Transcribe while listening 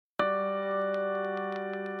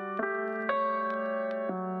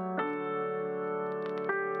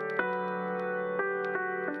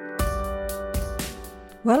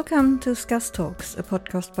Welcome to SCAS Talks, a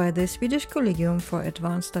podcast by the Swedish Collegium for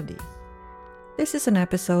Advanced Study. This is an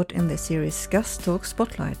episode in the series SCAS Talks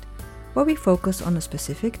Spotlight, where we focus on a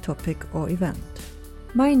specific topic or event.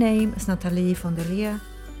 My name is Nathalie von der Leer,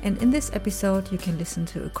 and in this episode you can listen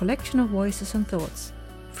to a collection of voices and thoughts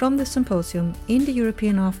from the symposium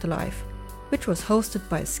Indo-European Afterlife, which was hosted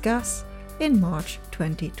by SCAS in March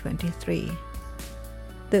 2023.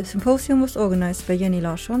 The symposium was organized by Jenny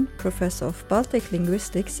Larsson, Professor of Baltic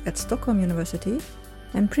Linguistics at Stockholm University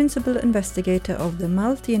and Principal Investigator of the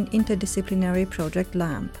multi- and interdisciplinary project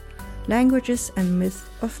LAMP, Languages and Myths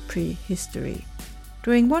of Prehistory.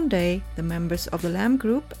 During one day, the members of the LAMP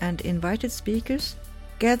group and invited speakers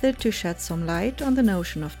gathered to shed some light on the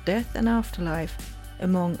notion of death and afterlife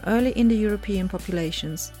among early Indo-European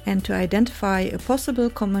populations and to identify a possible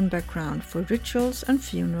common background for rituals and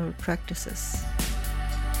funeral practices.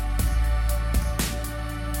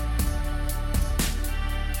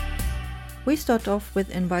 We start off with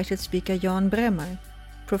invited speaker Jan Bremer,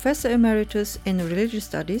 Professor Emeritus in Religious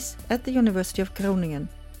Studies at the University of Groningen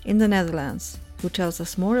in the Netherlands, who tells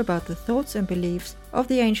us more about the thoughts and beliefs of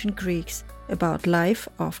the ancient Greeks about life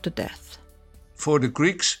after death. For the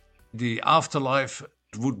Greeks, the afterlife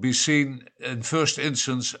would be seen in first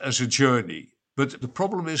instance as a journey. But the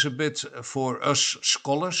problem is a bit for us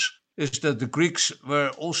scholars, is that the Greeks were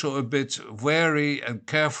also a bit wary and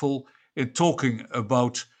careful in talking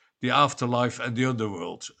about the afterlife and the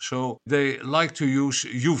underworld. So they like to use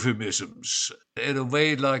euphemisms in a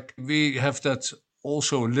way like we have that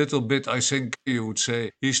also a little bit. I think you would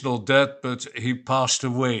say he's not dead, but he passed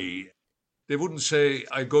away. They wouldn't say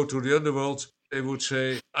I go to the underworld. They would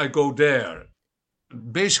say I go there.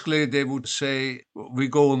 Basically, they would say we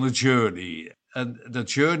go on a journey. And the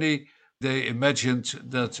journey, they imagined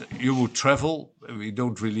that you would travel. We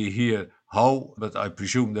don't really hear how, but I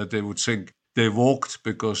presume that they would think they walked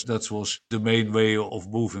because that was the main way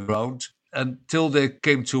of moving around until they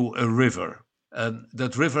came to a river. And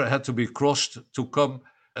that river had to be crossed to come,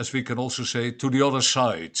 as we can also say, to the other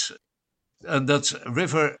side. And that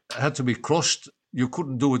river had to be crossed. You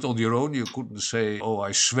couldn't do it on your own. You couldn't say, oh,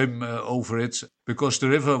 I swim over it, because the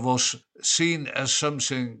river was seen as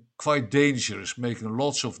something quite dangerous, making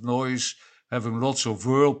lots of noise, having lots of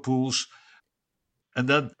whirlpools. And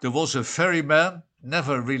then there was a ferryman,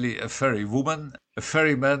 never really a ferrywoman, a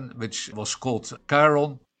ferryman which was called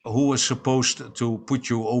Charon, who was supposed to put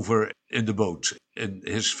you over in the boat, in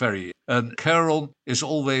his ferry. And Charon is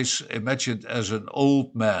always imagined as an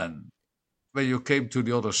old man. When you came to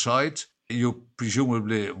the other side, you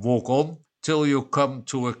presumably walk on till you come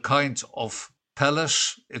to a kind of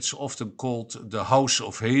palace. It's often called the House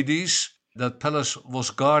of Hades. That palace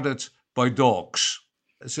was guarded by dogs.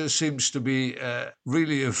 So it seems to be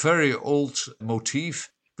really a very old motif,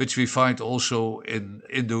 which we find also in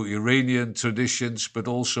Indo-Iranian traditions, but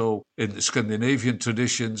also in Scandinavian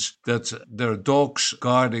traditions, that there are dogs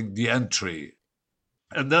guarding the entry.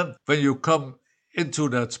 And then when you come into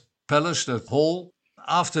that palace, that hall,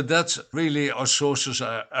 after that, really our sources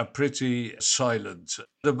are pretty silent.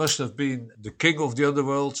 There must have been the king of the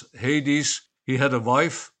underworld, Hades. He had a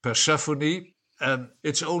wife, Persephone. And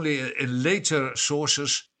it's only in later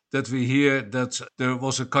sources that we hear that there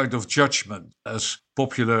was a kind of judgment, as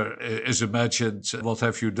popular is imagined, what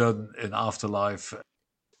have you done in afterlife.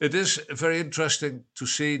 It is very interesting to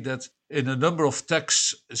see that in a number of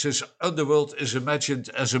texts, this underworld is imagined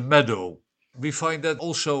as a meadow. We find that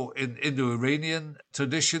also in Indo-Iranian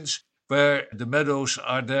traditions, where the meadows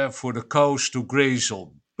are there for the cows to graze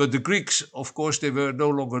on. But the Greeks, of course, they were no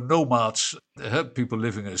longer nomads. They had people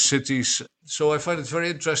living in cities. So I find it very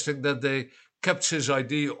interesting that they kept this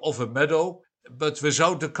idea of a meadow, but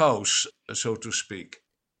without the cows, so to speak.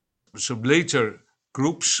 Some later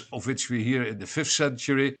groups, of which we hear in the 5th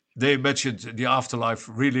century, they imagined the afterlife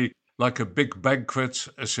really like a big banquet,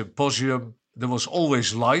 a symposium. There was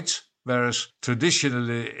always light, whereas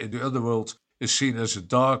traditionally in the underworld is seen as a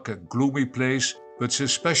dark and gloomy place. But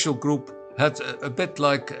this special group had a bit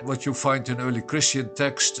like what you find in early Christian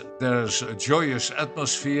text. There's a joyous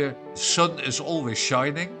atmosphere. The sun is always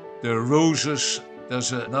shining. There are roses.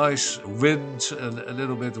 There's a nice wind, a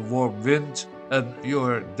little bit of warm wind. And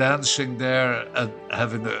you're dancing there and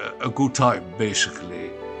having a good time,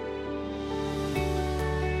 basically.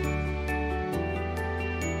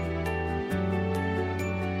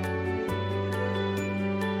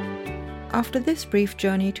 After this brief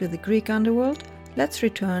journey to the Greek underworld, let's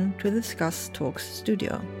return to the SCAS Talks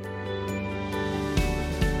studio.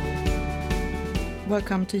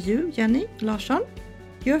 Welcome to you, Jenny Larsson.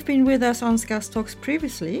 You have been with us on SCAS Talks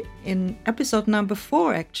previously, in episode number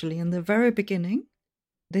 4 actually, in the very beginning.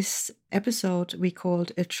 This episode we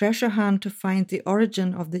called A Treasure Hunt to Find the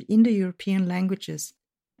Origin of the Indo-European Languages.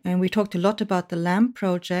 And we talked a lot about the LAMP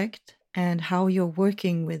project and how you're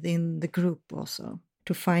working within the group also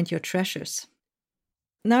to find your treasures.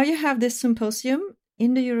 Now you have this symposium,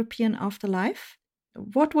 Indo-European Afterlife.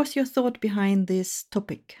 What was your thought behind this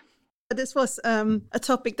topic? This was a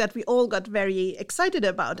topic that we all got very excited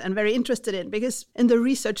about and very interested in, because in the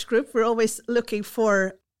research group, we're always looking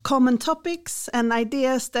for common topics and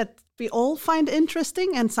ideas that we all find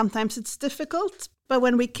interesting, and sometimes it's difficult. But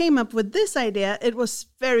when we came up with this idea, it was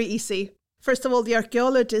very easy. First of all, the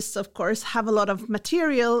archaeologists, of course, have a lot of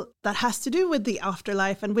material that has to do with the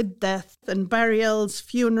afterlife and with death and burials,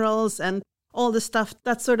 funerals, and all the stuff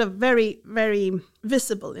that's sort of very, very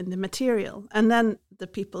visible in the material. And then the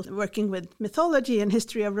people working with mythology and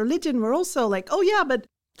history of religion were also like, oh yeah, but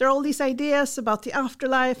there are all these ideas about the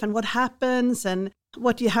afterlife and what happens and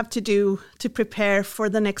what you have to do to prepare for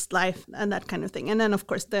the next life and that kind of thing. And then, of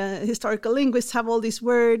course, the historical linguists have all these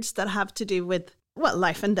words that have to do with, well,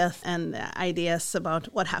 life and death and ideas about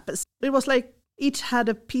what happens. It was like each had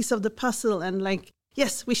a piece of the puzzle and like,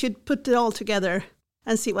 yes, we should put it all together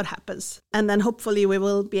and see what happens. And then hopefully we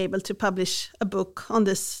will be able to publish a book on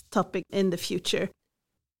this topic in the future.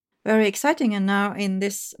 Very exciting. And now in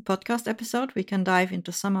this podcast episode, we can dive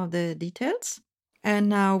into some of the details. And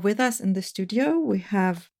now with us in the studio, we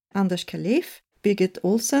have Anders Khalif, Birgit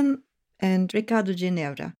Olsen, and Ricardo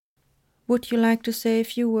Ginevra. Would you like to say a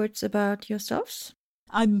few words about yourselves?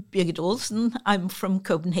 I'm Birgit Olsen. I'm from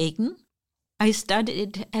Copenhagen. I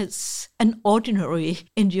studied as an ordinary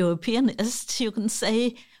Indo-Europeanist, you can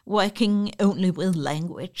say, working only with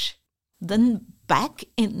language. Then back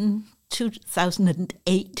in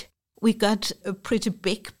 2008, we got a pretty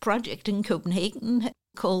big project in Copenhagen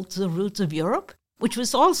called The Roots of Europe, which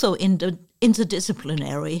was also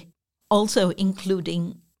interdisciplinary, also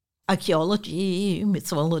including archaeology,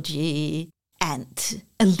 mythology, and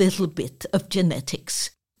a little bit of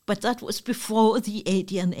genetics. But that was before the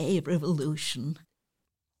ADNA revolution.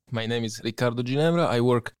 My name is Riccardo Ginevra. I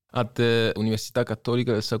work at the Università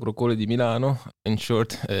Cattolica del Sacro Cuore di Milano, in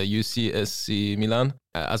short UCSC Milan,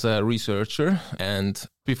 as a researcher. And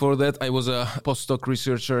before that, I was a postdoc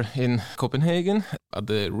researcher in Copenhagen at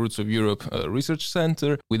the Roots of Europe Research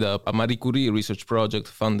Center with a Marie Curie research project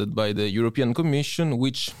funded by the European Commission,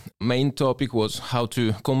 which main topic was how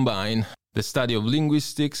to combine the study of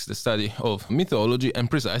linguistics, the study of mythology,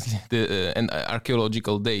 and precisely the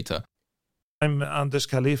archaeological data. I'm Anders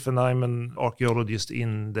Khalif, and I'm an archaeologist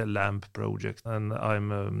in the LAMP project. And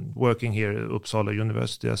I'm working here at Uppsala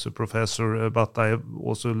University as a professor, but I have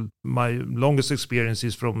also, my longest experience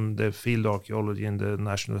is from the field archaeology in the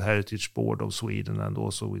National Heritage Board of Sweden, and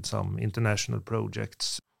also with some international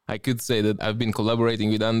projects. I could say that I've been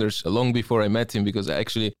collaborating with Anders long before I met him, because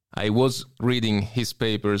actually I was reading his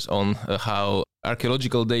papers on how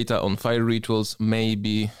archaeological data on fire rituals may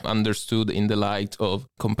be understood in the light of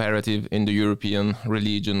comparative Indo-European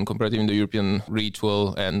religion, comparative Indo-European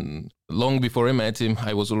ritual. And long before I met him,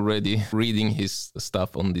 I was already reading his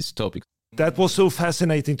stuff on this topic. That was so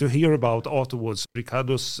fascinating to hear about afterwards.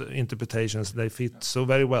 Ricardo's interpretations, they fit so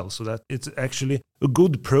very well, so that it's actually a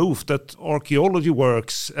good proof that archaeology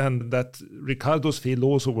works and that Ricardo's field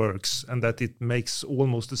also works and that it makes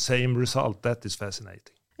almost the same result. That is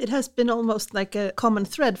fascinating. It has been almost like a common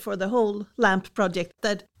thread for the whole LAMP project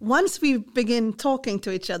that once we begin talking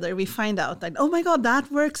to each other, we find out that, oh my God,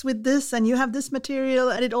 that works with this and you have this material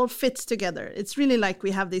and it all fits together. It's really like we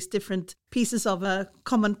have these different pieces of a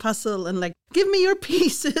common puzzle and like, give me your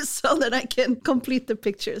pieces so that I can complete the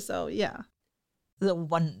picture. So, yeah.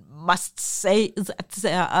 One must say that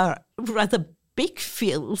there are rather big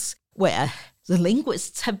fields where the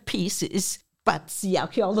linguists have pieces, but the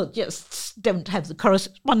archaeologists don't have the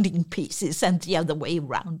corresponding pieces and the other way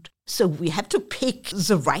around. So we have to pick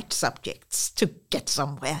the right subjects to get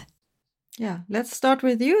somewhere. Yeah, let's start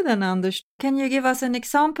with you then, Anders. Can you give us an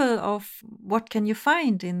example of what can you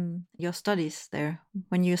find in your studies there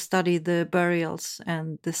when you study the burials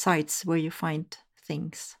and the sites where you find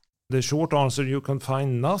things? The short answer, you can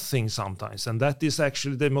find nothing sometimes, and that is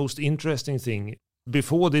actually the most interesting thing.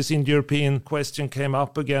 Before this Indo-European question came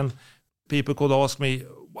up again, people could ask me,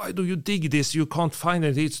 why do you dig this? You can't find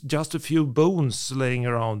it. It's just a few bones laying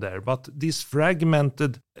around there. But this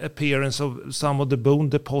fragmented appearance of some of the bone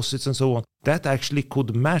deposits and so on, that actually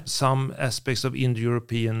could match some aspects of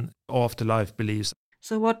Indo-European afterlife beliefs.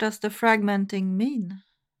 So what does the fragmenting mean?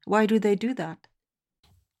 Why do they do that?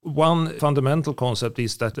 One fundamental concept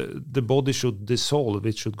is that the body should dissolve.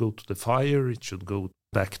 It should go to the fire. It should go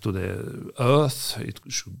back to the earth, it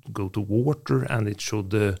should go to water, and it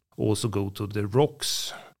should also go to the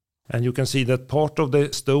rocks. And you can see that part of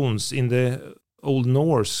the stones in the Old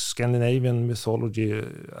Norse, Scandinavian mythology,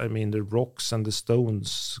 the rocks and the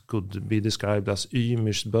stones could be described as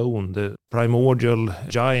Ymir's bone, the primordial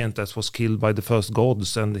giant that was killed by the first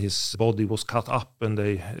gods, and his body was cut up, and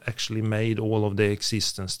they actually made all of the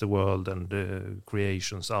existence, the world and the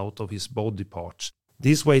creations out of his body parts.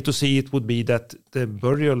 This way to see it would be that the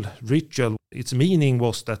burial ritual, its meaning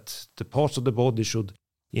was that the parts of the body should,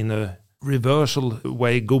 in a reversal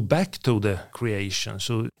way, go back to the creation.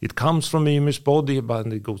 So it comes from Ymir's body, but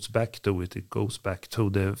it goes back to it. It goes back to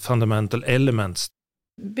the fundamental elements.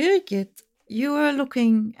 Birgit, you are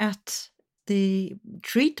looking at the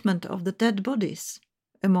treatment of the dead bodies,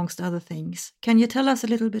 amongst other things. Can you tell us a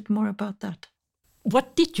little bit more about that?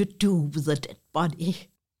 What did you do with the dead body?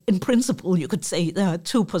 In principle, you could say there are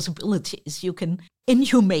two possibilities. You can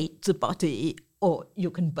inhumate the body or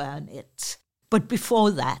you can burn it. But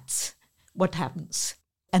before that, what happens?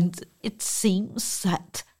 And it seems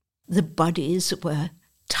that the bodies were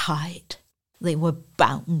tied. They were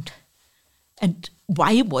bound. And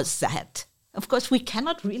why was that? Of course, we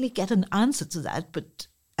cannot really get an answer to that, but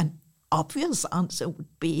an obvious answer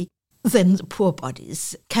would be then the poor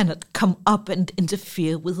bodies cannot come up and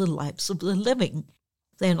interfere with the lives of the living.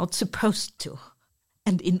 They're not supposed to.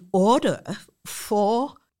 And in order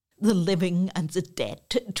for the living and the dead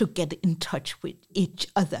to get in touch with each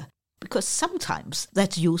other, because sometimes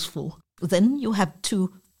that's useful, then you have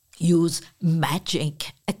to use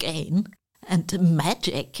magic again. And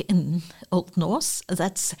magic in Old Norse,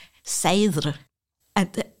 that's seidr.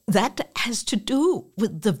 And that has to do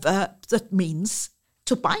with the verb that means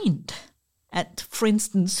to bind. And for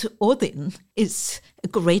instance, Odin is a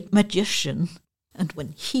great magician. And when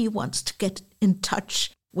he wants to get in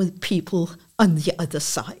touch with people on the other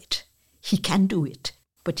side, he can do it,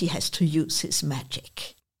 but he has to use his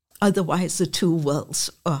magic. Otherwise, the two worlds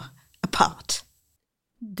are apart.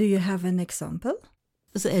 Do you have an example?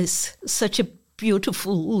 There's such a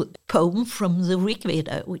beautiful poem from the Rig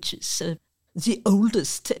Veda, which is the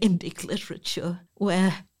oldest Indic literature,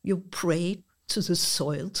 where you pray to the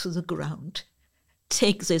soil, to the ground.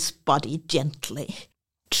 Take this body gently.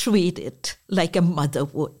 Treat it like a mother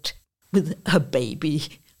would, with her baby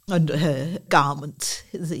under her garment,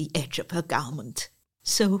 the edge of her garment.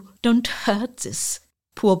 So don't hurt this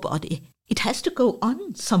poor body. It has to go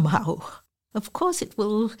on somehow. Of course it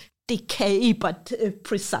will decay, but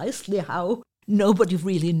precisely how, nobody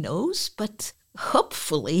really knows. But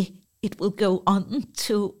hopefully it will go on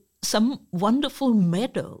to some wonderful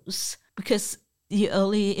meadows, because the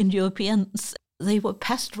early Indo-Europeans, they were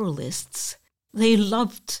pastoralists. They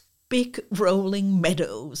loved big rolling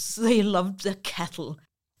meadows. They loved their cattle.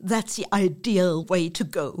 That's the ideal way to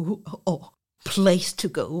go, or place to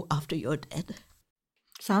go after you're dead.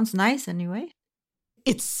 Sounds nice anyway.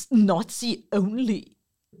 It's not the only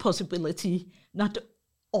possibility. Not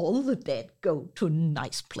all the dead go to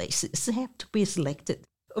nice places. They have to be selected.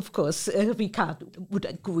 Of course, Ricardo would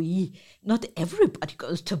agree. Not everybody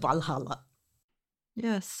goes to Valhalla.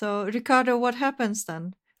 Yes, so Ricardo, what happens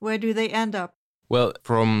then? Where do they end up? Well,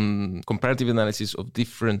 from comparative analysis of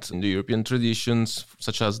different Indo-European traditions,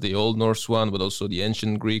 such as the Old Norse one, but also the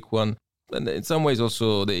ancient Greek one, and in some ways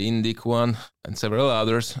also the Indic one, and several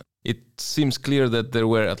others, it seems clear that there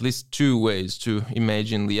were at least two ways to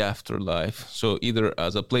imagine the afterlife. So either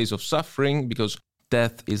as a place of suffering, because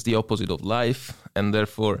death is the opposite of life, and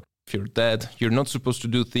therefore, if you're dead, you're not supposed to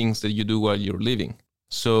do things that you do while you're living.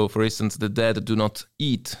 So, for instance, the dead do not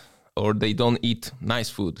eat, or they don't eat nice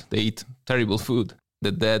food. They eat terrible food.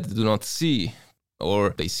 The dead do not see,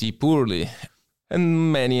 or they see poorly,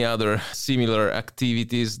 and many other similar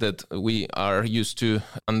activities that we are used to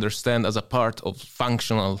understand as a part of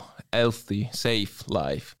functional, healthy, safe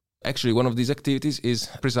life. Actually, one of these activities is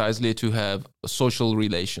precisely to have social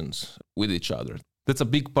relations with each other. That's a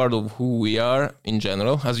big part of who we are in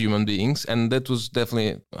general as human beings, and that was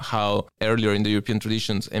definitely how earlier in the European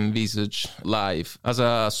traditions envisage life as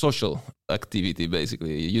a social activity,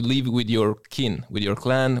 basically. You live with your kin, with your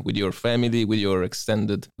clan, with your family, with your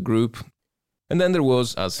extended group. And then there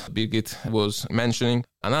was, as Birgit was mentioning,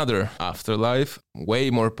 another afterlife,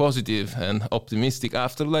 way more positive and optimistic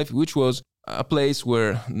afterlife, which was a place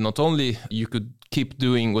where not only you could keep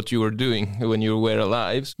doing what you were doing when you were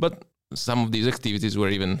alive, but some of these activities were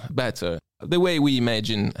even better. The way we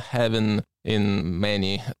imagine heaven in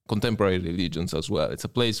many contemporary religions as well. It's a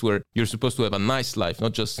place where you're supposed to have a nice life,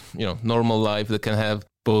 not just, normal life that can have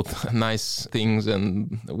both nice things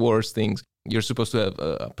and worse things. You're supposed to have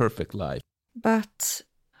a perfect life. But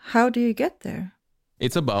how do you get there?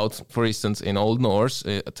 It's about, for instance, in Old Norse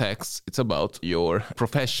texts, it's about your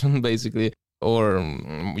profession, basically, or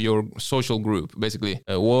your social group, basically.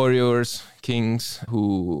 Warriors, kings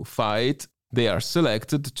who fight, they are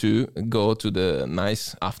selected to go to the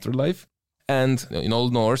nice afterlife. And in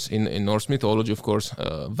Old Norse, in Norse mythology, of course,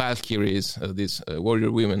 Valkyries, these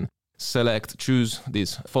warrior women, choose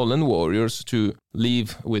these fallen warriors to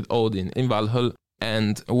live with Odin in Valhalla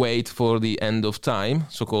and wait for the end of time,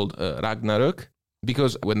 so-called Ragnarök.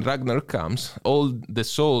 Because when Ragnarök comes, all the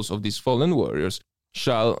souls of these fallen warriors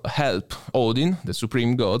shall help Odin, the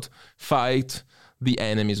supreme god, fight the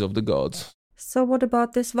enemies of the gods. So what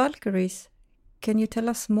about these Valkyries? Can you tell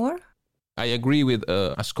us more? I agree with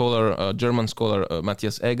a German scholar,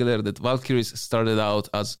 Matthias Egler, that Valkyries started out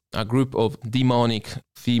as a group of demonic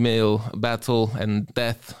female battle and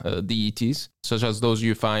death deities, such as those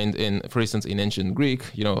you find for instance, in ancient Greek,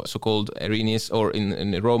 so-called Erinis, or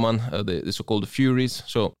in Roman, the so-called Furies.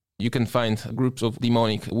 So you can find groups of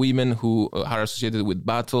demonic women who are associated with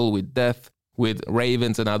battle, with death, with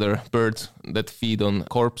ravens and other birds that feed on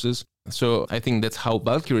corpses. So I think that's how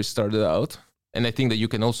Valkyries started out. And I think that you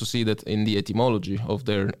can also see that in the etymology of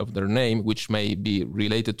their name, which may be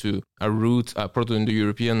related to a root, a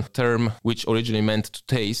Proto-Indo-European term, which originally meant to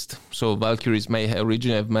taste. So Valkyries may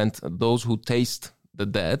originally have meant those who taste the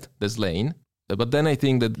dead, the slain. But then I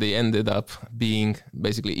think that they ended up being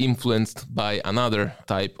basically influenced by another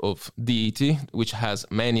type of deity, which has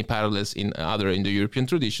many parallels in other Indo-European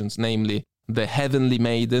traditions, namely the heavenly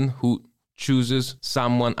maiden who chooses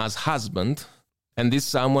someone as husband. And this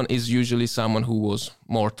someone is usually someone who was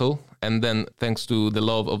mortal. And then thanks to the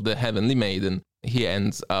love of the heavenly maiden, he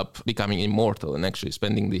ends up becoming immortal and actually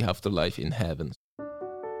spending the afterlife in heaven.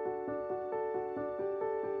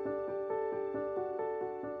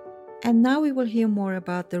 And now we will hear more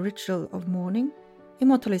about the ritual of mourning,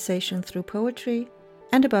 immortalization through poetry,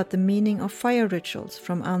 and about the meaning of fire rituals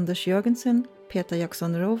from Anders Jørgensen, Peter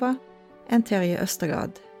Jackson Rova, and Terje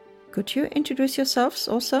Østergaard. Could you introduce yourselves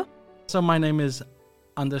also? So my name is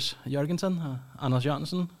Anders Jørgensen, Anders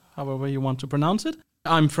Jørgensen, however you want to pronounce it.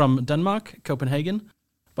 I'm from Denmark, Copenhagen,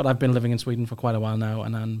 but I've been living in Sweden for quite a while now.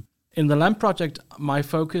 And in the LAMP project, my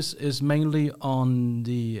focus is mainly on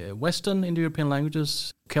the Western Indo-European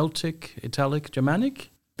languages, Celtic, Italic, Germanic.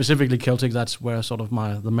 Specifically Celtic, that's where sort of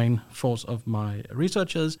the main force of my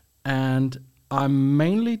research is. And I'm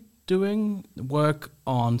mainly doing work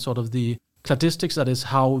on sort of the cladistics, that is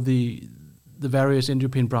how the various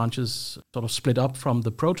Indo-European branches sort of split up from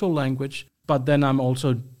the proto-language. But then I'm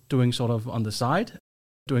also doing sort of on the side,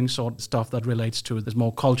 doing sort of stuff that relates to this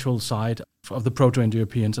more cultural side of the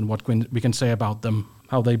Proto-Indo-Europeans and what we can say about them,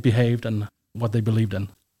 how they behaved and what they believed in.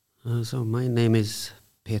 So my name is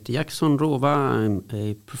Peter Jackson Rova. I'm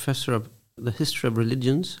a professor of the history of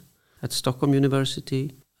religions at Stockholm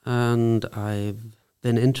University, and I've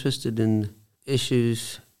been interested in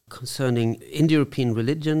issues concerning Indo-European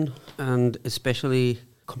religion and especially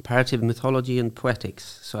comparative mythology and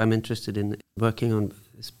poetics. So I'm interested in working on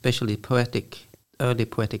especially early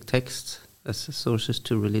poetic texts as sources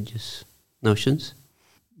to religious notions.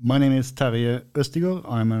 My name is Terje Østergaard.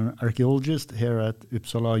 I'm an archaeologist here at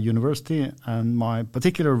Uppsala University, and my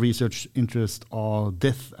particular research interests are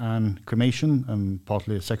death and cremation, and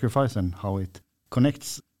partly sacrifice, and how it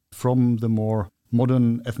connects from the more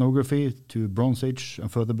modern ethnography to Bronze Age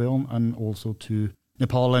and further beyond, and also to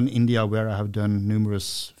Nepal and India, where I have done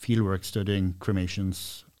numerous fieldwork studying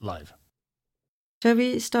cremations live. Shall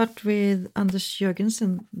we start with Anders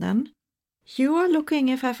Jørgensen then? You are looking,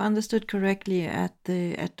 if I've understood correctly,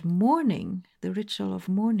 at mourning, the ritual of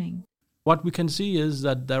mourning. What we can see is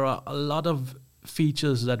that there are a lot of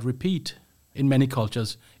features that repeat in many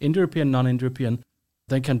cultures, Indo-European, non-Indo-European.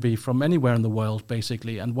 They can be from anywhere in the world,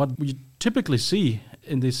 basically. And what we typically see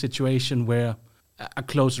in this situation where a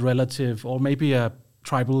close relative or maybe a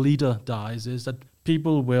tribal leader dies is that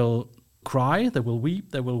people will cry, they will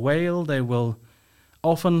weep, they will wail, they will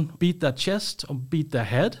often beat their chest or beat their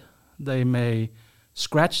head. They may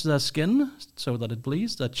scratch their skin so that it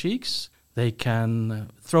bleeds, their cheeks. They can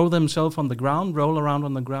throw themselves on the ground, roll around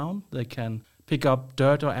on the ground. They can pick up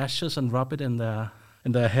dirt or ashes and rub it in their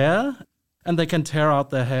hair. And they can tear out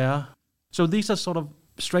their hair. So these are sort of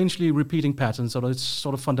strangely repeating patterns. So it's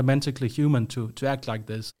sort of fundamentally human to act like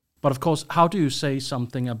this. But of course, how do you say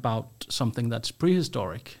something about something that's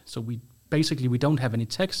prehistoric? So we don't have any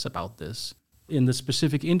texts about this. In the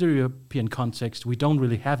specific Indo-European context, we don't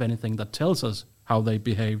really have anything that tells us how they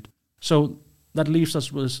behaved. So that leaves us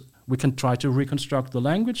with, we can try to reconstruct the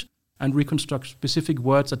language and reconstruct specific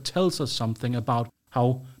words that tells us something about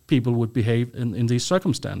how people would behave in these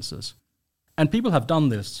circumstances. And people have done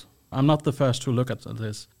this I'm not the first to look at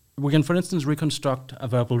this. We can, for instance, reconstruct a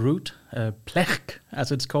verbal root, plech,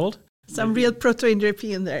 as it's called. Some real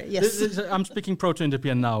Proto-Indo-European there, yes. I'm speaking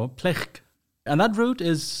Proto-Indo-European now, plech. And that root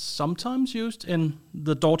is sometimes used in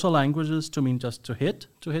the daughter languages to mean just to hit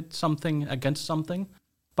something against something.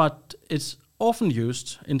 But it's often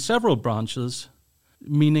used in several branches,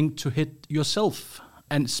 meaning to hit yourself,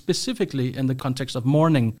 and specifically in the context of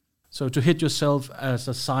mourning. So to hit yourself as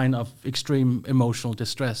a sign of extreme emotional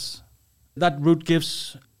distress. That root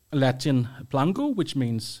gives Latin plango, which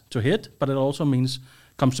means to hit, but it also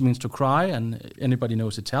comes to means to cry, and anybody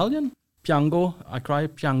knows Italian. Piango, I cry,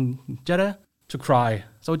 piangere, to cry.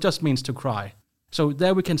 So it just means to cry. So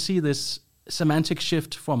there we can see this semantic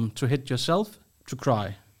shift from to hit yourself to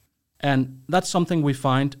cry. And that's something we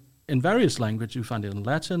find in various languages. We find it in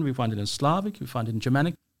Latin, we find it in Slavic, we find it in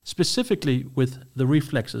Germanic, specifically with the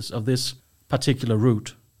reflexes of this particular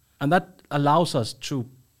root. And that allows us to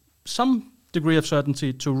some degree of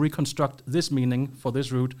certainty to reconstruct this meaning for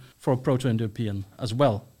this root for Proto-Indo-European as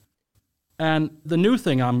well. And the new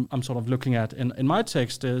thing I'm sort of looking at in my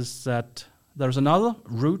text is that there's another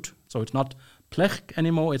root, so it's not plech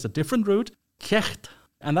anymore, it's a different root, kecht.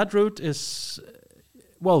 And that root is,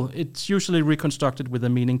 well, it's usually reconstructed with the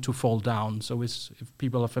meaning to fall down. So if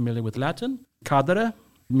people are familiar with Latin, cadere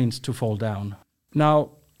means to fall down. Now,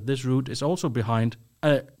 this root is also behind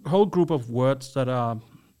a whole group of words that are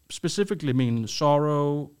specifically mean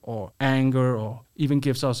sorrow or anger, or even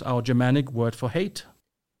gives us our Germanic word for hate.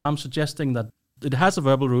 I'm suggesting that it has a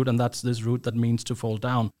verbal root, and that's this root that means to fall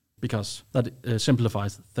down, because that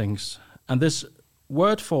simplifies things. And this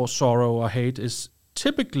word for sorrow or hate is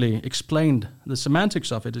typically explained, the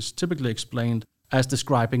semantics of it is typically explained as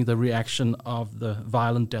describing the reaction of the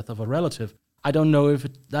violent death of a relative. I don't know if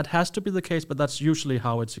that has to be the case, but that's usually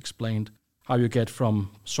how it's explained, how you get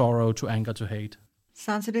from sorrow to anger to hate.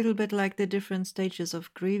 Sounds a little bit like the different stages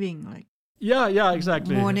of grieving, like yeah,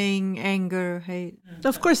 exactly. Mourning, anger, hate.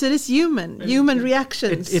 Of course, it is human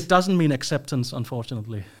reactions. It doesn't mean acceptance,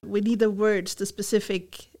 unfortunately. We need the words, the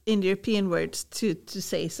specific Indo-European words to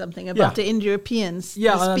say something about the Indo-Europeans,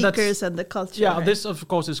 the speakers and the culture. Yeah, right? This, of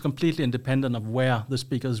course, is completely independent of where the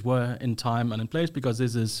speakers were in time and in place, because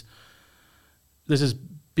this is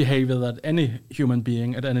behavior that any human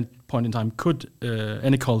being at any point in time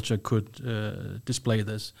any culture could display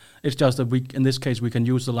this. It's just that in this case, we can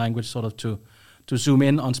use the language sort of to zoom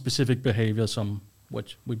in on specific behavior,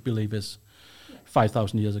 which we believe is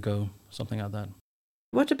 5,000 years ago, something like that.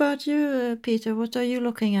 What about you, Peter? What are you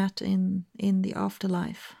looking at in the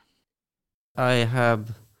afterlife? I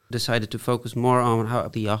have decided to focus more on how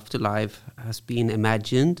the afterlife has been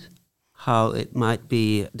imagined, how it might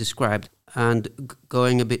be described, and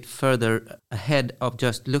going a bit further ahead of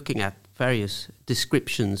just looking at various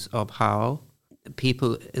descriptions of how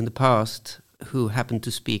people in the past who happen to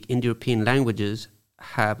speak Indo-European languages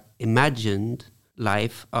have imagined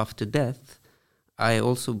life after death. I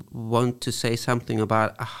also want to say something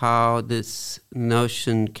about how this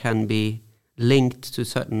notion can be linked to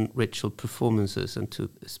certain ritual performances and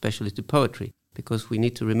especially to poetry, because we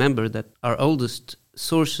need to remember that our oldest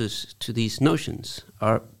sources to these notions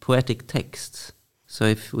are poetic texts. So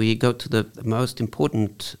if we go to the most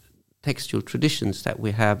important textual traditions that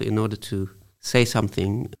we have in order to say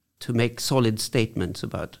something, to make solid statements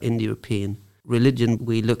about Indo-European religion,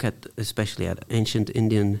 we look at especially at ancient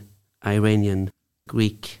Indian, Iranian,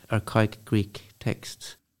 Greek, archaic Greek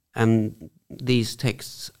texts. And these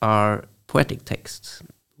texts are poetic texts.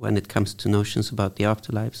 When it comes to notions about the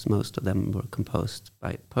afterlives, most of them were composed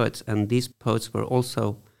by poets, and these poets were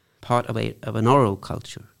also part of an oral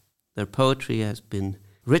culture. Their poetry has been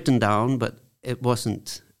written down, but it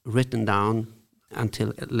wasn't written down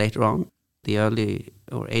until later on. The early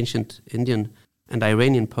or ancient Indian and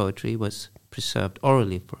Iranian poetry was preserved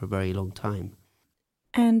orally for a very long time.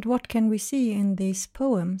 And what can we see in these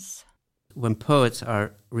poems? When poets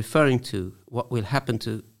are referring to what will happen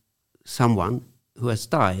to someone who has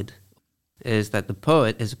died, is that the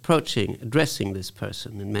poet is addressing this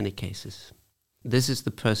person in many cases. This is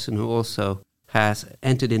the person who also has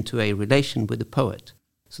entered into a relation with the poet.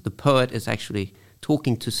 So the poet is actually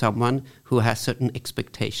talking to someone who has certain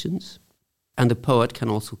expectations, and the poet can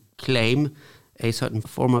also claim a certain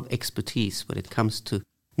form of expertise when it comes to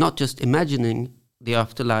not just imagining the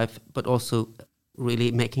afterlife, but also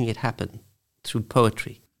really making it happen through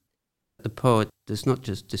poetry. The poet does not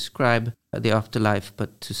just describe the afterlife,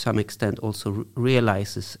 but to some extent also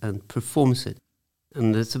realizes and performs it.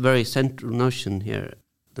 And it's a very central notion here,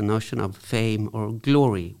 the notion of fame or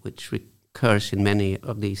glory, which recurs in many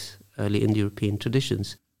of these early Indo-European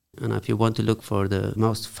traditions. And if you want to look for the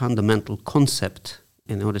most fundamental concept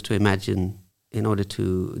in order to imagine, in order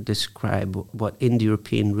to describe what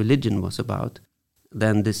Indo-European religion was about,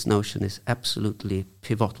 then this notion is absolutely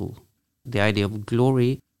pivotal. The idea of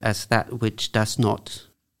glory as that which does not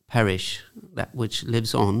perish, that which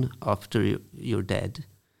lives on after you're dead.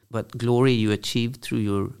 But glory you achieve through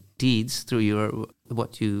your deeds, through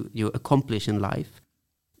what you accomplish in life.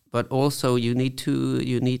 But also you need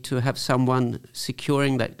to have someone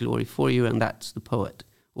securing that glory for you, and that's the poet,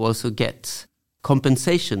 who also gets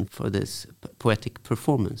compensation for this poetic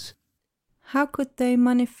performance. How could they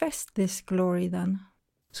manifest this glory then?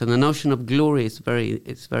 So the notion of glory is very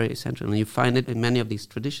essential, and you find it in many of these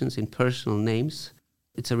traditions in personal names.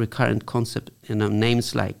 It's a recurrent concept.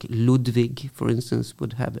 Names like Ludwig, for instance,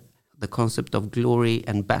 would have the concept of glory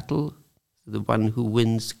and battle, the one who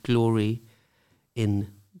wins glory in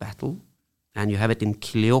battle. And you have it in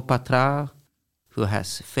Cleopatra, who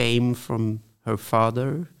has fame from her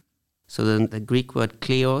father. So then the Greek word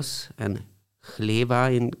kleos and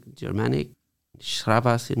chleva in Germanic,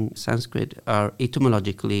 shravas in Sanskrit, are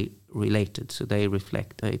etymologically related. So they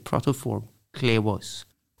reflect a protoform, klevos.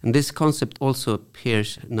 And this concept also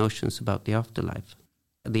appears in notions about the afterlife.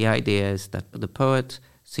 The idea is that the poet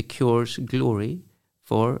secures glory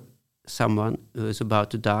for someone who is about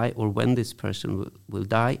to die, or when this person will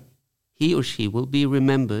die, he or she will be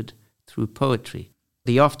remembered through poetry.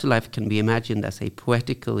 The afterlife can be imagined as a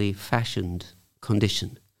poetically fashioned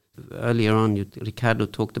condition. Earlier on, Ricardo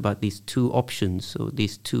talked about these two options, so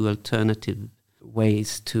these two alternative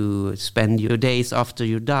ways to spend your days after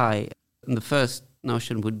you die. And the first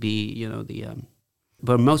notion would be,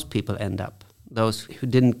 where most people end up, those who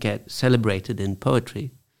didn't get celebrated in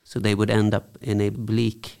poetry. So they would end up in a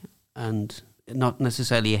bleak and not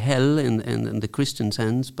necessarily hell in the Christian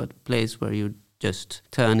sense, but a place where you just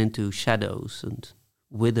turn into shadows and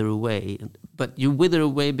wither away. But you wither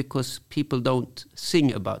away because people don't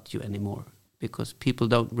sing about you anymore, because people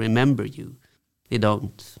don't remember you. They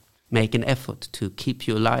don't make an effort to keep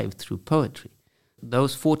you alive through poetry.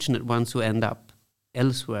 Those fortunate ones who end up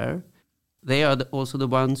elsewhere, they are also the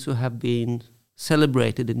ones who have been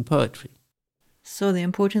celebrated in poetry. So the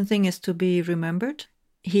important thing is to be remembered,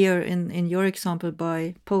 here in your example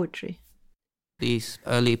by poetry. These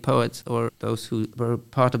early poets, or those who were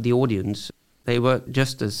part of the audience, they were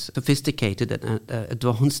just as sophisticated and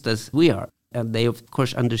advanced as we are. And they, of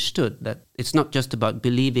course, understood that it's not just about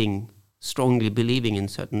strongly believing in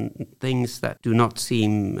certain things that do not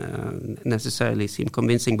necessarily seem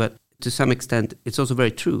convincing, but to some extent, it's also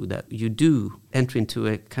very true that you do enter into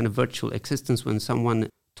a kind of virtual existence when someone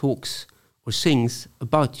talks or sings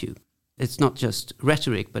about you. It's not just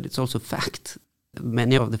rhetoric, but it's also fact.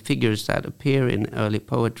 Many of the figures that appear in early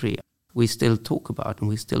poetry, we still talk about and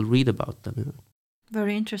we still read about them.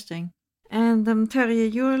 Very interesting. And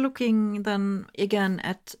Terje, you're looking then again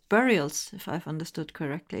at burials, if I've understood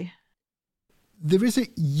correctly. There is a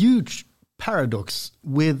huge paradox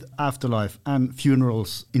with afterlife and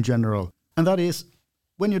funerals in general. And that is,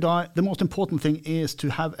 when you die, the most important thing is to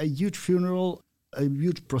have a huge funeral, a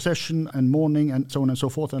huge procession and mourning and so on and so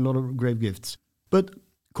forth, and a lot of grave gifts. But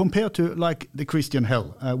compared to like the Christian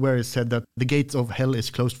hell, where it's said that the gates of hell is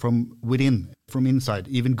closed from within, from inside,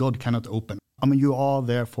 even God cannot open. I mean, you are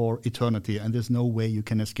there for eternity and there's no way you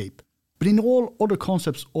can escape. But in all other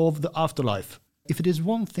concepts of the afterlife, if it is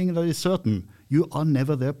one thing that is certain, you are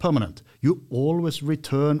never there permanent. You always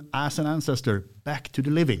return as an ancestor back to the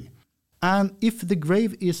living. And if the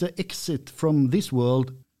grave is an exit from this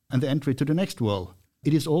world and the entry to the next world,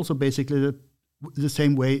 it is also basically the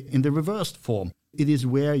same way in the reversed form. It is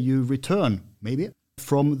where you return, maybe,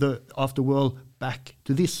 from the afterworld back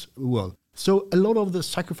to this world. So a lot of the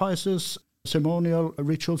sacrifices, ceremonial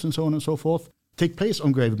rituals and so on and so forth take place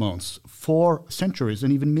on grave mounds for centuries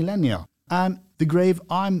and even millennia. And the grave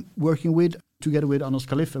I'm working with, together with Anders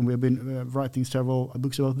Khalif, and we've been writing several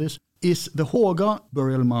books about this, is the Håga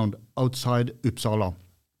burial mound outside Uppsala.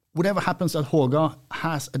 Whatever happens at Håga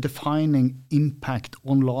has a defining impact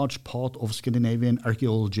on large part of Scandinavian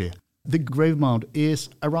archaeology. The grave mound is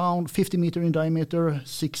around 50 meters in diameter,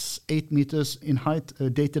 6-8 meters in height,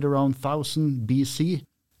 dated around 1000 BC.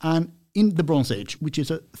 And in the Bronze Age, which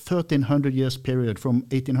is a 1300 years period from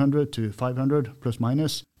 1800 to 500 plus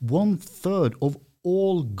minus, 1/3 of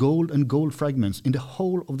all gold and gold fragments in the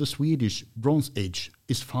whole of the Swedish Bronze Age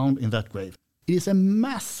is found in that grave. It is a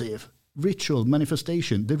massive ritual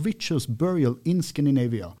manifestation, the richest burial in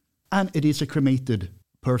Scandinavia. And it is a cremated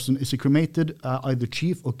person, is a cremated either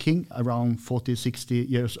chief or king around 40-60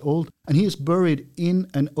 years old. And he is buried in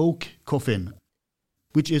an oak coffin,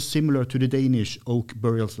 which is similar to the Danish oak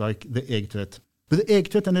burials like the Egtvet. But the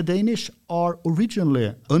Egtvet and the Danish are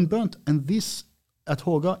originally unburnt, and this at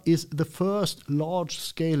Håga is the first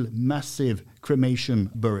large-scale massive cremation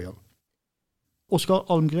burial. Oskar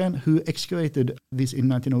Almgren, who excavated this in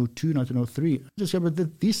 1902-1903, discovered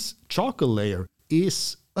that this charcoal layer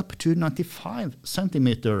is up to 95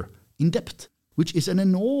 centimeter in depth, which is an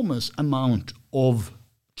enormous amount of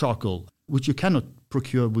charcoal, which you cannot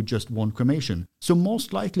procure with just one cremation. So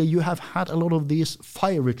most likely you have had a lot of these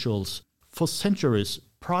fire rituals for centuries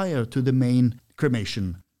prior to the main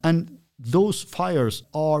cremation. And those fires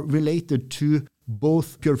are related to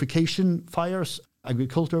both purification fires,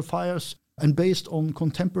 agricultural fires, and based on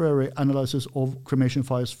contemporary analysis of cremation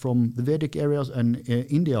fires from the Vedic areas and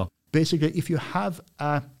India. Basically, if you have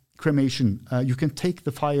a cremation, you can take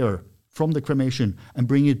the fire from the cremation and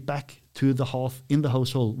bring it back to the hearth in the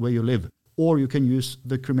household where you live. Or you can use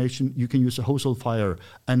the cremation, you can use a household fire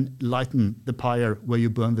and lighten the pyre where you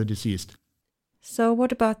burn the deceased. So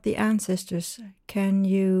what about the ancestors? Can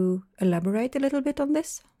you elaborate a little bit on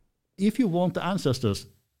this? If you want the ancestors,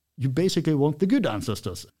 you basically want the good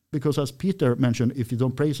ancestors. Because as Peter mentioned, if you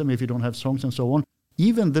don't praise them, if you don't have songs and so on,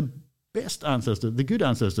 even the best ancestors, the good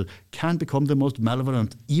ancestors, can become the most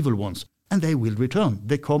malevolent, evil ones. And they will return.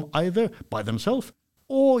 They come either by themselves,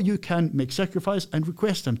 or you can make sacrifice and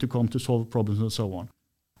request them to come to solve problems and so on.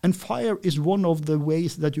 And fire is one of the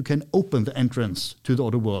ways that you can open the entrance to the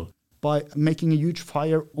other world. By making a huge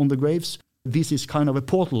fire on the graves, this is kind of a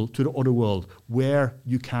portal to the other world where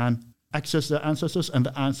you can access the ancestors and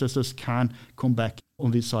the ancestors can come back on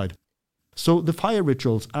this side. So the fire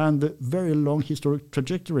rituals and the very long historic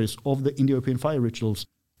trajectories of the Indo-European fire rituals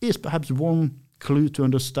is perhaps one clue to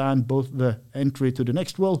understand both the entry to the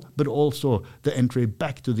next world, but also the entry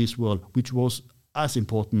back to this world, which was as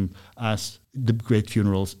important as the great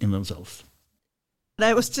funerals in themselves.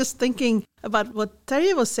 I was just thinking about what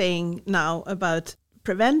Terje was saying now about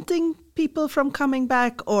preventing people from coming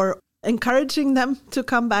back or encouraging them to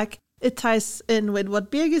come back. It ties in with what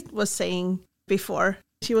Birgit was saying before.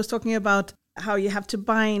 She was talking about how you have to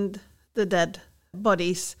bind the dead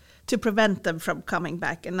bodies to prevent them from coming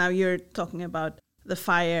back. And now you're talking about the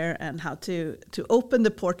fire and how to open the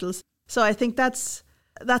portals. So I think that's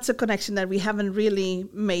a connection that we haven't really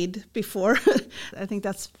made before. I think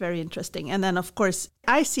that's very interesting. And then, of course,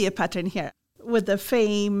 I see a pattern here with the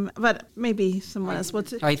fame, but maybe someone else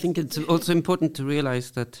would. I think it's also important to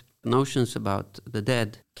realize that notions about the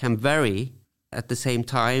dead can vary at the same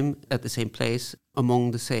time, at the same place,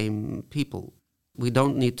 among the same people. We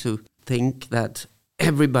don't need to think that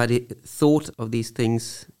everybody thought of these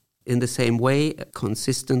things in the same way,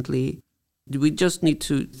 consistently. We just need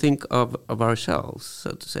to think of ourselves,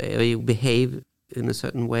 so to say. We behave in a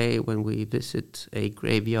certain way when we visit a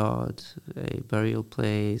graveyard, a burial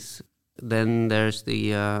place. Then there's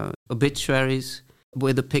the obituaries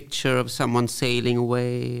with a picture of someone sailing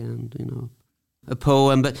away and, a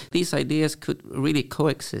poem. But these ideas could really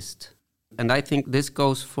coexist. And I think this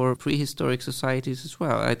goes for prehistoric societies as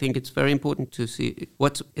well. I think it's very important to see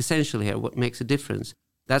what's essential here, what makes a difference.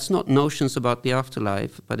 That's not notions about the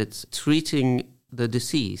afterlife, but it's treating the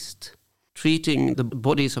deceased, treating the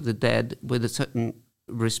bodies of the dead with a certain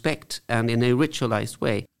respect and in a ritualized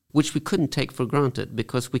way, which we couldn't take for granted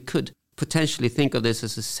because we could potentially think of this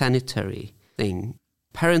as a sanitary thing.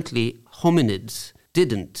 Apparently, hominids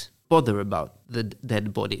didn't bother about the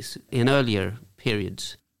dead bodies in earlier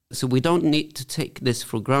periods. So we don't need to take this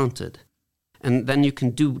for granted. And then you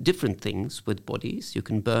can do different things with bodies. You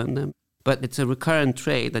can burn them. But it's a recurrent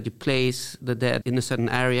trait that you place the dead in a certain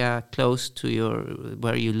area close to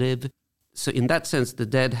where you live. So in that sense, the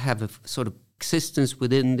dead have a sort of existence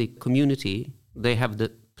within the community. They have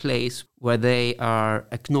the place where they are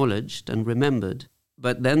acknowledged and remembered.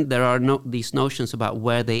 But then there are these notions about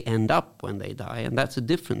where they end up when they die, and that's a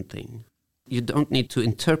different thing. You don't need to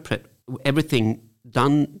interpret everything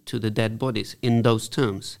done to the dead bodies in those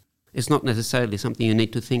terms. It's not necessarily something you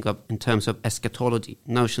need to think of in terms of eschatology,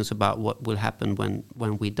 notions about what will happen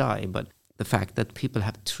when we die, but the fact that people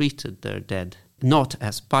have treated their dead not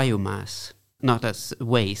as biomass, not as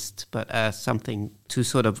waste, but as something to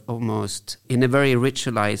sort of almost, in a very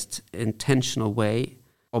ritualized, intentional way,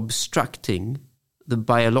 obstructing the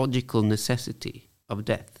biological necessity of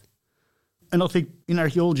death. And I think in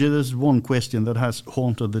archaeology, there's one question that has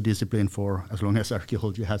haunted the discipline for as long as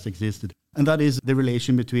archaeology has existed. And that is the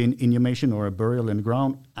relation between inhumation or a burial in the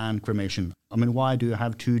ground and cremation. I mean, why do you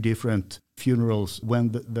have two different funerals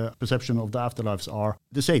when the perception of the afterlives are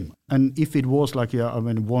the same? And if it was like,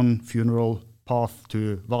 one funeral path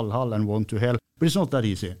to Valhall and one to hell, but it's not that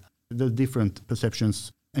easy. There's different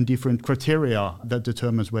perceptions and different criteria that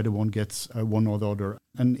determines whether one gets one or the other.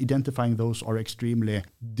 And identifying those are extremely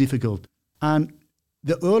difficult. And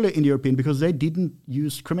The early Indo-European, because they didn't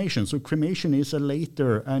use cremation. So cremation is a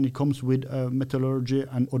later, and it comes with metallurgy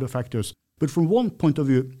and other factors. But from one point of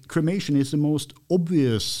view, cremation is the most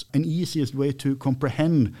obvious and easiest way to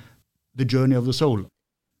comprehend the journey of the soul.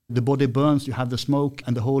 The body burns, you have the smoke,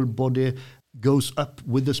 and the whole body goes up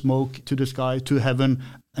with the smoke to the sky, to heaven,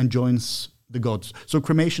 and joins the gods. So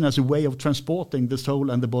cremation as a way of transporting the soul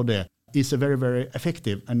and the body is a very, very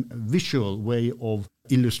effective and visual way of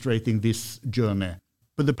illustrating this journey.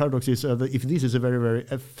 But the paradox is that if this is a very, very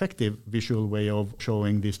effective visual way of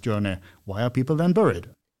showing this journey, why are people then buried?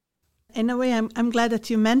 In a way, I'm glad that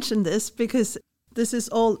you mentioned this, because this is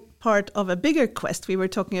all part of a bigger quest. We were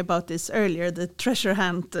talking about this earlier, the treasure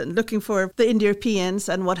hunt, and looking for the Indo-Europeans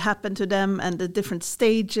and what happened to them and the different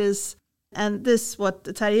stages. And this, what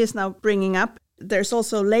Terje is now bringing up, there's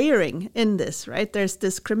also layering in this, right? There's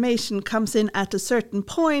this cremation comes in at a certain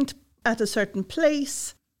point, at a certain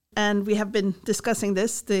place. And we have been discussing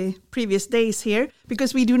this the previous days here,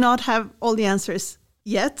 because we do not have all the answers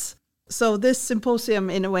yet. So this symposium,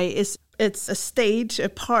 in a way, it's a stage, a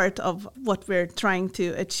part of what we're trying to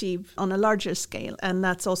achieve on a larger scale. And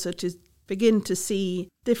that's also to begin to see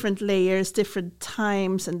different layers, different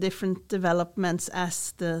times, and different developments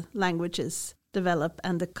as the languages develop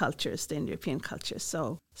and the cultures, the Indo-European cultures.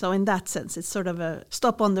 So in that sense, it's sort of a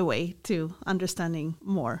stop on the way to understanding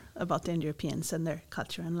more about the Indo-Europeans and their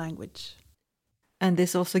culture and language. And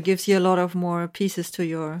this also gives you a lot of more pieces to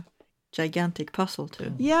your gigantic puzzle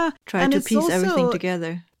to try to piece everything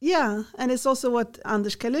together. Yeah, and it's also what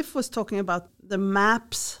Anders Khalif was talking about, the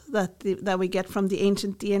maps that we get from the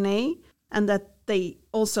ancient DNA, and that they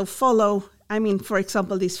also follow, I mean, for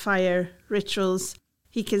example, these fire rituals.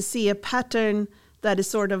 He can see a pattern that is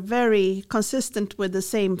sort of very consistent with the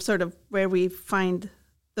same sort of where we find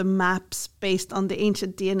the maps based on the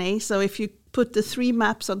ancient DNA. So if you put the three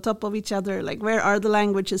maps on top of each other, like where are the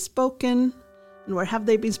languages spoken and where have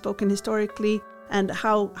they been spoken historically, and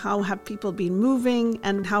how have people been moving,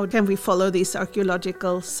 and how can we follow these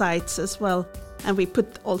archaeological sites as well. And we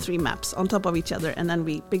put all three maps on top of each other, and then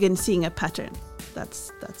we begin seeing a pattern.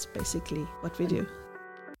 That's basically what we do.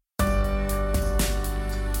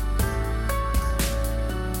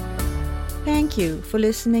 Thank you for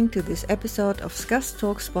listening to this episode of SCAS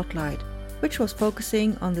Talk Spotlight, which was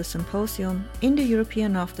focusing on the symposium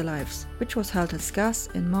Indo-European Afterlives, which was held at SCAS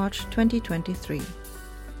in March 2023.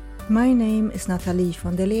 My name is Nathalie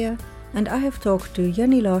van der Leer, and I have talked to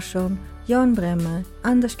Jenny Larsson, Jan Bremmer,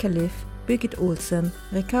 Anders Khalif, Birgit Olsen,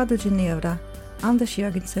 Ricardo Ginevra, Anders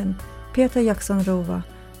Jørgensen, Peter Jackson-Rova,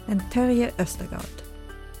 and Terje Østergaard.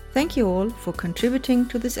 Thank you all for contributing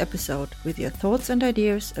to this episode with your thoughts and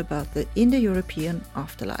ideas about the Indo-European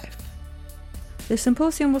Afterlife. The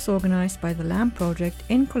symposium was organized by the LAMP project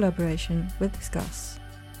in collaboration with SCAS.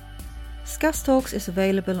 SCAS Talks is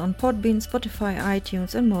available on Podbean, Spotify,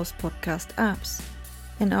 iTunes, and most podcast apps.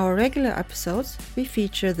 In our regular episodes, we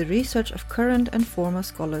feature the research of current and former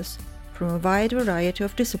scholars from a wide variety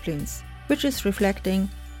of disciplines, which is reflecting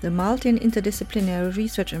the multi- and interdisciplinary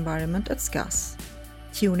research environment at SCAS.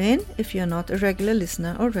 Tune in if you're not a regular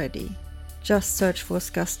listener already. Just search for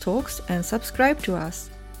SCAS Talks and subscribe to us.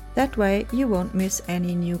 That way you won't miss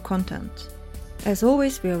any new content. As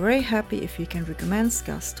always, we are very happy if you can recommend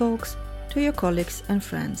SCAS Talks to your colleagues and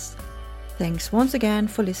friends. Thanks once again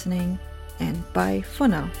for listening, and bye for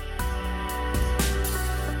now.